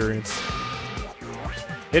once-in-a-lifetime experience.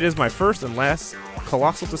 It is my first and last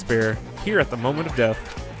colossal despair, here at the moment of death.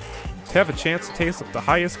 To have a chance to taste of the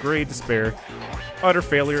highest grade despair. Utter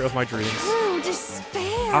failure of my dreams. True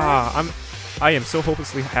despair. I am so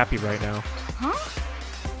hopelessly happy right now. Huh?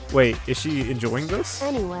 Wait, is she enjoying this?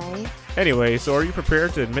 Anyway, so are you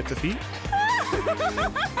prepared to admit defeat?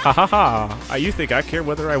 Ha ha ha! You think I care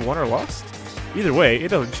whether I won or lost? Either way, it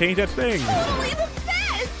doesn't change a thing! Totally the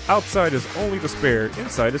best! Outside is only despair,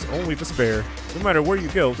 inside is only despair. No matter where you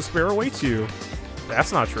go, despair awaits you.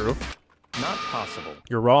 That's not true. Not possible.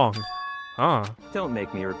 You're wrong. Huh. Don't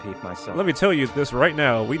make me repeat myself. Let me tell you this right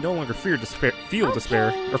now, we no longer feel despair,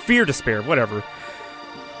 whatever.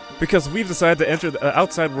 Because we've decided to enter the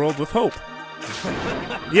outside world with hope.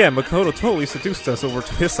 Yeah, Makoto totally seduced us over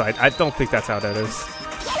to his side. I don't think that's how that is.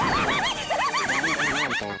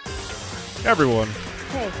 Everyone.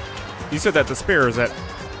 Hey. You said that despair is as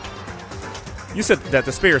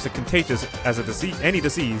contagious as any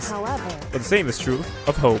disease. However. But the same is true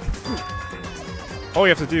of hope. All you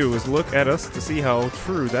have to do is look at us to see how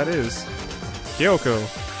true that is. Kyoko.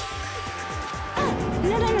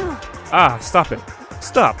 No. Ah, stop it.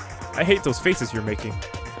 Stop. I hate those faces you're making.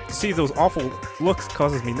 To see those awful looks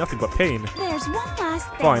causes me nothing but pain. There's one last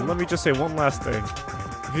thing. Fine, let me just say one last thing.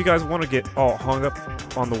 If you guys want to get all hung up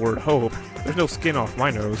on the word hope, there's no skin off my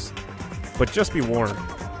nose. But just be warned.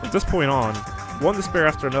 From this point on, one despair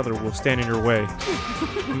after another will stand in your way.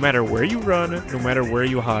 No matter where you run, no matter where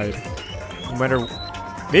you hide. No matter...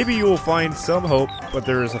 Maybe you will find some hope, but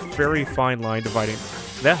there is a very fine line dividing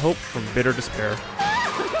that hope from bitter despair.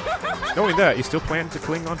 Knowing that, you still plan to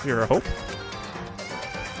cling on to your hope?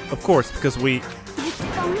 Of course, because we...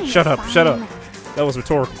 Shut up. That was a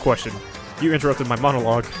rhetorical question. You interrupted my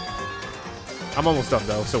monologue. I'm almost done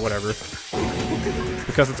though, so whatever.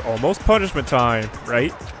 Because it's almost punishment time,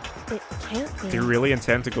 right? It can't be. Do you really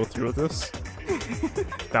intend to go through with this?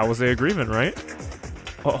 That was the agreement, right?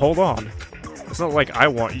 Hold on. It's not like I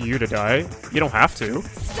want you to die. You don't have to.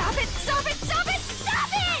 Stop it!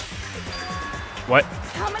 What?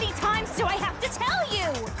 How many times do I have to tell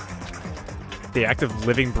you? The act of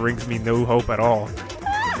living brings me no hope at all.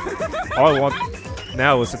 All I want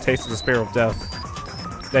now is to taste the despair of death.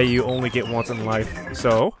 That you only get once in life.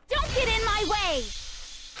 So? Don't get in my way!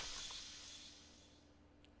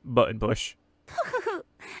 Button push.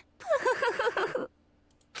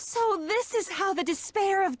 So this is how the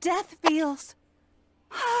despair of death feels.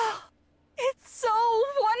 It's so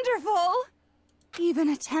wonderful! Even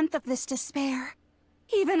a tenth of this despair,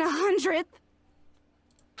 even 100th.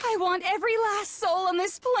 I want every last soul on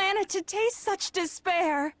this planet to taste such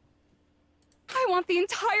despair. I want the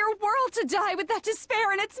entire world to die with that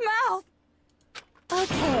despair in its mouth.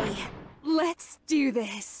 Okay, let's do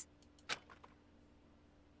this.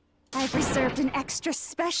 I've reserved an extra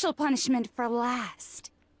special punishment for last.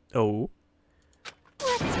 Oh?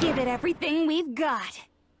 Let's give it everything we've got.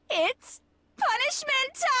 It's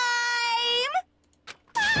punishment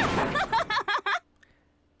time!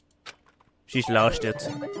 She's lost it.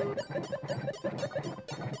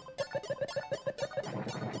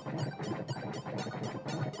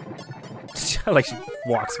 Like she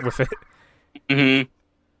walks with it. Mm-hmm.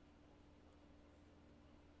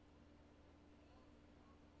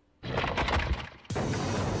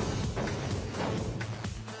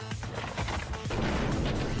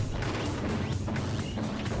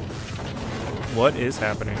 What is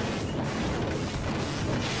happening?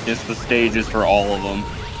 Just the stages for all of them.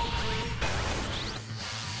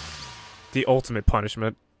 The ultimate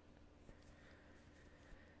punishment.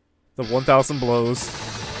 The 1,000 blows.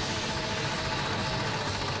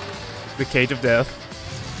 The cage of death.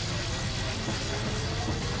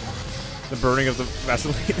 The burning of the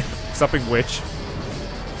Vaseline something witch.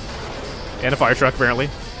 And a fire truck, apparently.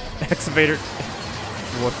 Excavator.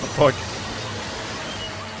 What the fuck?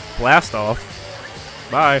 Blast off.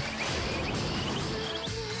 Bye.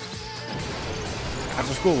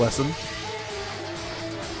 After school lesson.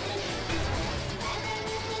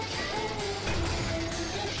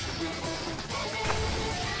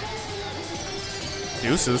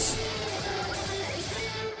 Deuces.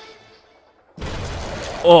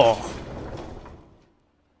 Oh.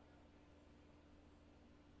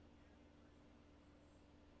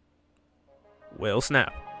 Well,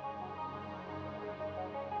 snap.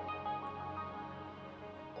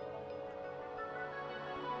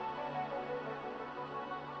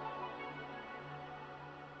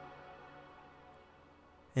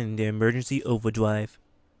 And the emergency overdrive.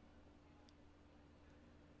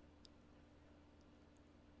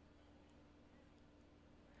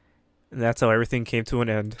 And that's how everything came to an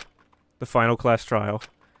end. The final class trial.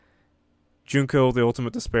 Junko, the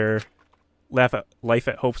ultimate despair. Life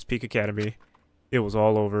at Hope's Peak Academy. It was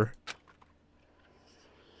all over.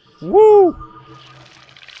 Woo!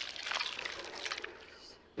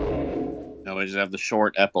 Now we just have the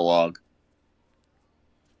short epilogue.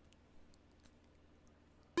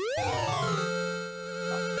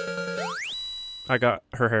 I got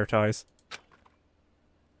her hair ties.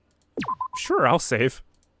 Sure, I'll save.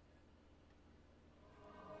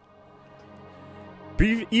 But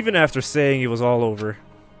even after saying it was all over,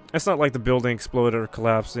 it's not like the building exploded or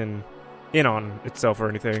collapsed in on itself or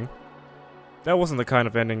anything. That wasn't the kind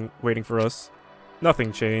of ending waiting for us.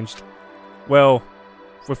 Nothing changed. Well,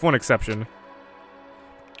 with one exception.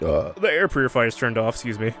 The air purifiers turned off,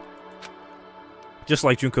 excuse me. Just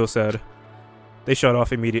like Junko said. They shut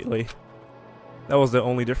off immediately. That was the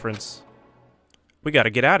only difference. We gotta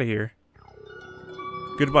get out of here.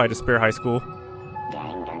 Goodbye, Despair High School.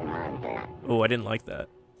 Oh, I didn't like that.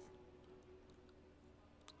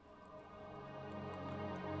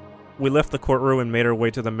 We left the courtroom and made our way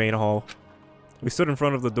to the main hall. We stood in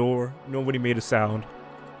front of the door. Nobody made a sound.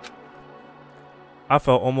 I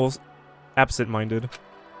felt almost absent-minded.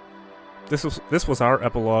 This was our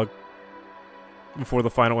epilogue before the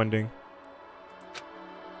final ending.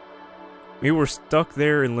 We were stuck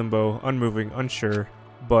there in limbo, unmoving, unsure,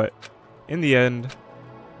 but in the end,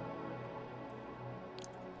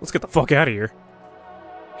 let's get the fuck out of here.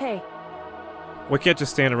 Hey. We can't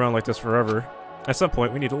just stand around like this forever. At some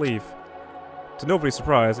point, we need to leave. To nobody's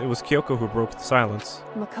surprise, it was Kyoko who broke the silence.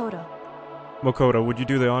 Makoto. Makoto, would you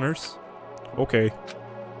do the honors? Okay.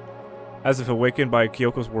 As if awakened by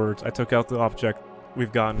Kyoko's words, I took out the object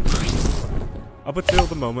we've gotten. Up until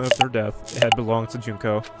the moment of her death, it had belonged to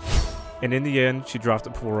Junko. And in the end, she dropped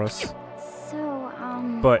it for us. So,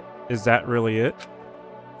 But is that really it?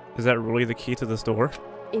 Is that really the key to this door?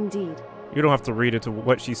 Indeed. You don't have to read into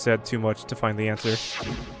what she said too much to find the answer.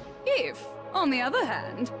 If, on the other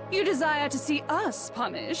hand, you desire to see us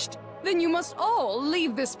punished, then you must all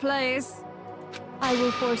leave this place. I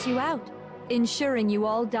will force you out, ensuring you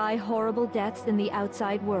all die horrible deaths in the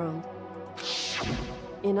outside world.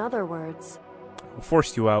 In other words...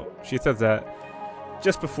 Forced you out. She said that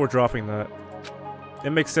just before dropping that. It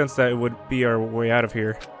makes sense that it would be our way out of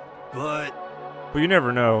here. But you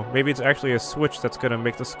never know. Maybe it's actually a switch that's gonna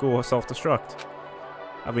make the school self-destruct.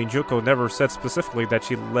 I mean, Junko never said specifically that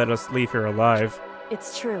she'd let us leave here alive.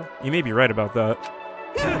 It's true. You may be right about that.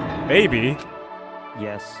 Maybe.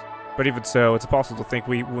 Yes. But even so, it's possible to think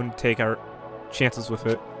we wouldn't take our chances with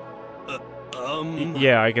it.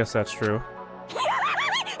 Yeah, I guess that's true.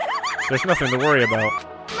 There's nothing to worry about.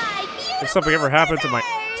 If something ever happened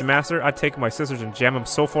to Master, I'd take my scissors and jam him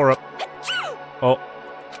so far up. Oh.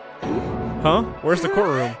 Huh? Where's the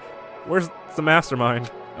courtroom? Where's the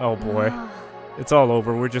mastermind? Oh boy. It's all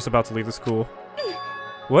over. We're just about to leave the school.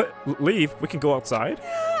 What? Leave? We can go outside?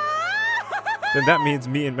 Then that means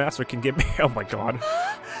me and Master can get me. Oh my god.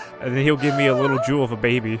 And then he'll give me a little jewel of a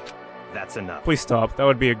baby. That's enough. Please stop. That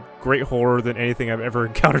would be a great horror than anything I've ever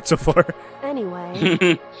encountered so far.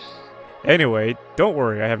 Anyway. Anyway, don't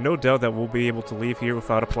worry. I have no doubt that we'll be able to leave here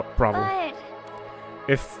without a problem. But...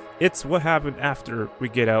 If it's what happened after we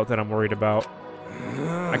get out that I'm worried about.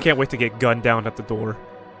 I can't wait to get gunned down at the door.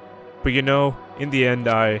 But you know, in the end,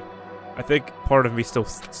 I think part of me still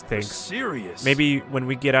thinks. Serious? Maybe when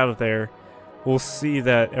we get out of there, we'll see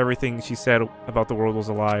that everything she said about the world was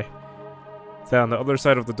a lie. That on the other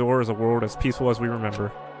side of the door is a world as peaceful as we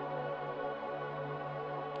remember.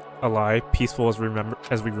 A lie, peaceful as we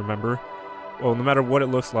remember. Well, no matter what it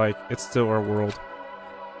looks like, it's still our world.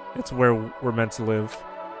 It's where we're meant to live.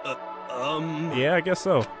 Yeah, I guess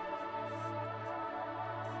so.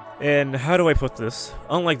 And how do I put this?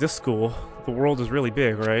 Unlike this school, the world is really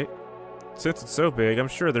big, right? Since it's so big, I'm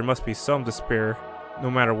sure there must be some despair,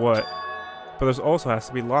 no matter what. But there's also has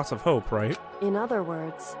to be lots of hope, right? In other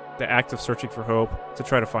words, The act of searching for hope, to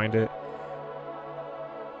try to find it.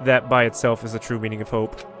 That by itself is the true meaning of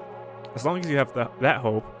hope. As long as you have that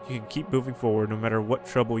hope, you can keep moving forward no matter what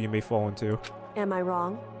trouble you may fall into. am I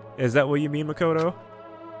wrong? Is that what you mean, Makoto?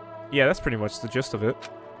 Yeah, that's pretty much the gist of it.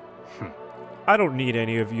 I don't need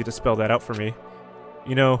any of you to spell that out for me.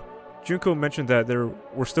 You know, Junko mentioned that there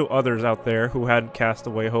were still others out there who hadn't cast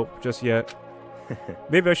away hope just yet.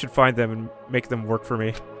 Maybe I should find them and make them work for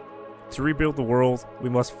me. To rebuild the world, we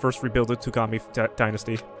must first rebuild the Togami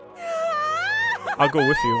dynasty. I'll go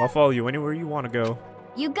with you. I'll follow you anywhere you want to go.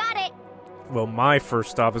 You got it! Well, my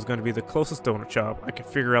first stop is going to be the closest donut shop. I can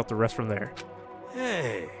figure out the rest from there.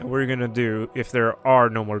 Hey. And what are you going to do if there are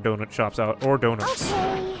no more donut shops out, or donuts?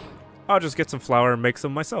 Okay. I'll just get some flour and make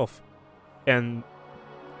some myself. And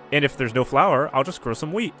if there's no flour, I'll just grow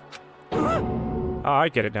some wheat. I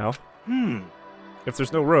get it now. If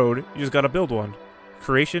there's no road, you just gotta build one.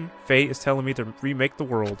 Creation, fate is telling me to remake the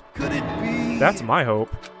world. Could it be? That's my hope.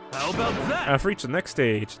 How about that? I've reached the next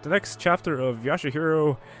stage. The next chapter of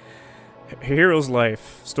Yashahiro Hero's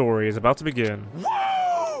life story is about to begin.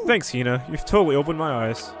 Whoa! Thanks, Hina. You've totally opened my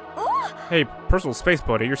eyes. Hey, personal space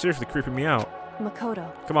buddy, you're seriously creeping me out.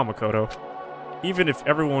 Makoto. Come on, Makoto. Even if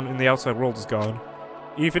everyone in the outside world is gone,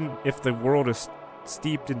 even if the world is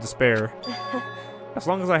steeped in despair, as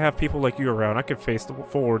long as I have people like you around, I can face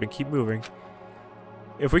forward and keep moving.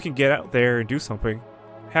 If we can get out there and do something,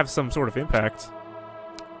 have some sort of impact.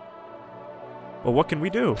 But what can we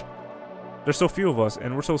do? There's so few of us,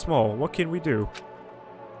 and we're so small. What can we do?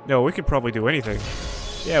 No, we could probably do anything.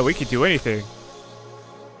 Yeah, we could do anything.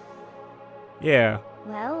 Yeah.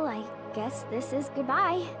 Well, I guess this is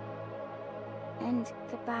goodbye. And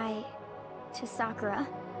goodbye to Sakura.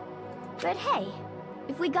 But hey,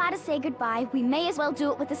 if we gotta say goodbye, we may as well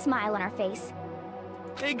do it with a smile on our face.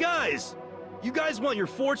 Hey guys! You guys want your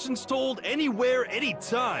fortunes told anywhere,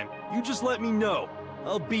 anytime. You just let me know.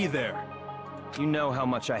 I'll be there. You know how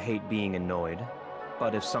much I hate being annoyed,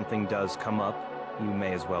 but if something does come up, you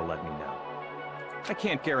may as well let me know. I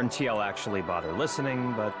can't guarantee I'll actually bother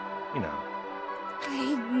listening, but, you know.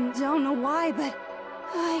 I don't know why, but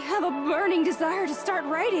I have a burning desire to start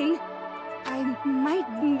writing. I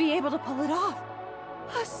might be able to pull it off.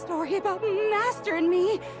 A story about Master and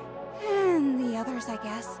me, and the others, I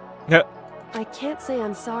guess. Yeah. I can't say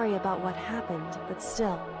I'm sorry about what happened, but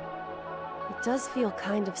still, it does feel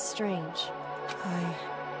kind of strange. I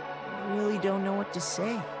really don't know what to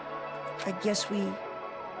say. I guess we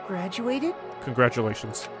graduated?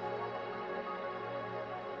 Congratulations.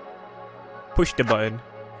 Push the button.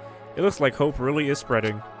 It looks like hope really is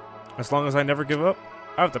spreading. As long as I never give up,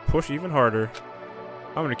 I have to push even harder.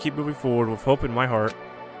 I'm gonna keep moving forward with hope in my heart.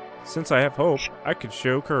 Since I have hope, I can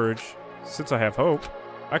show courage. Since I have hope,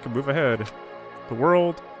 I can move ahead. The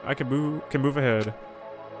world, I can move ahead.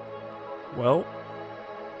 Well,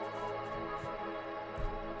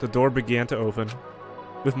 the door began to open.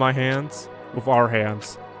 With my hands, with our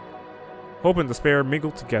hands. Hope and despair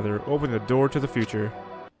mingled together, opening the door to the future.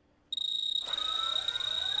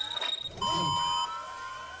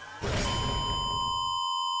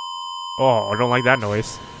 Oh, I don't like that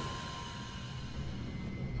noise.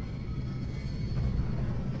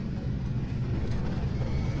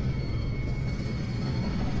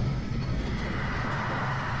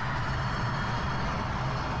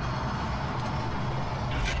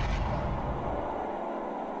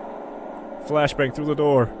 Flashbang through the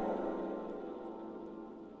door.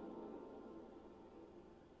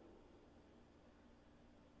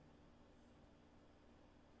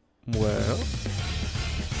 Well,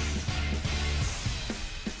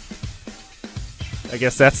 I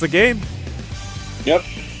guess that's the game. Yep.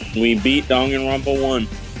 We beat Danganronpa 1.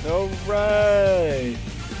 Alright.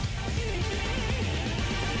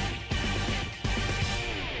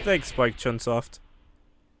 Thanks, Spike Chunsoft.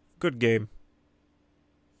 Good game.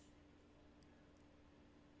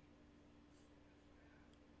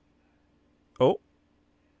 Oh.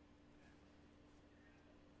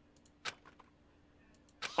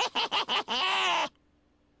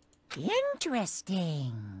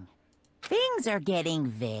 Interesting. Things are getting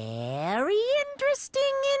very interesting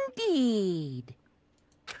indeed.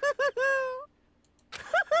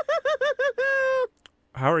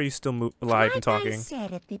 How are you still alive and talking? Like I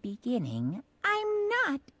said at the beginning, I'm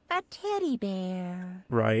not a teddy bear.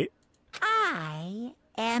 Right. I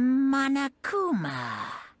am Monokuma.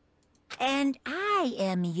 And I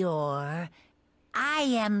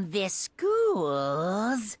am this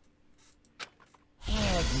school's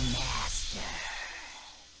headmaster.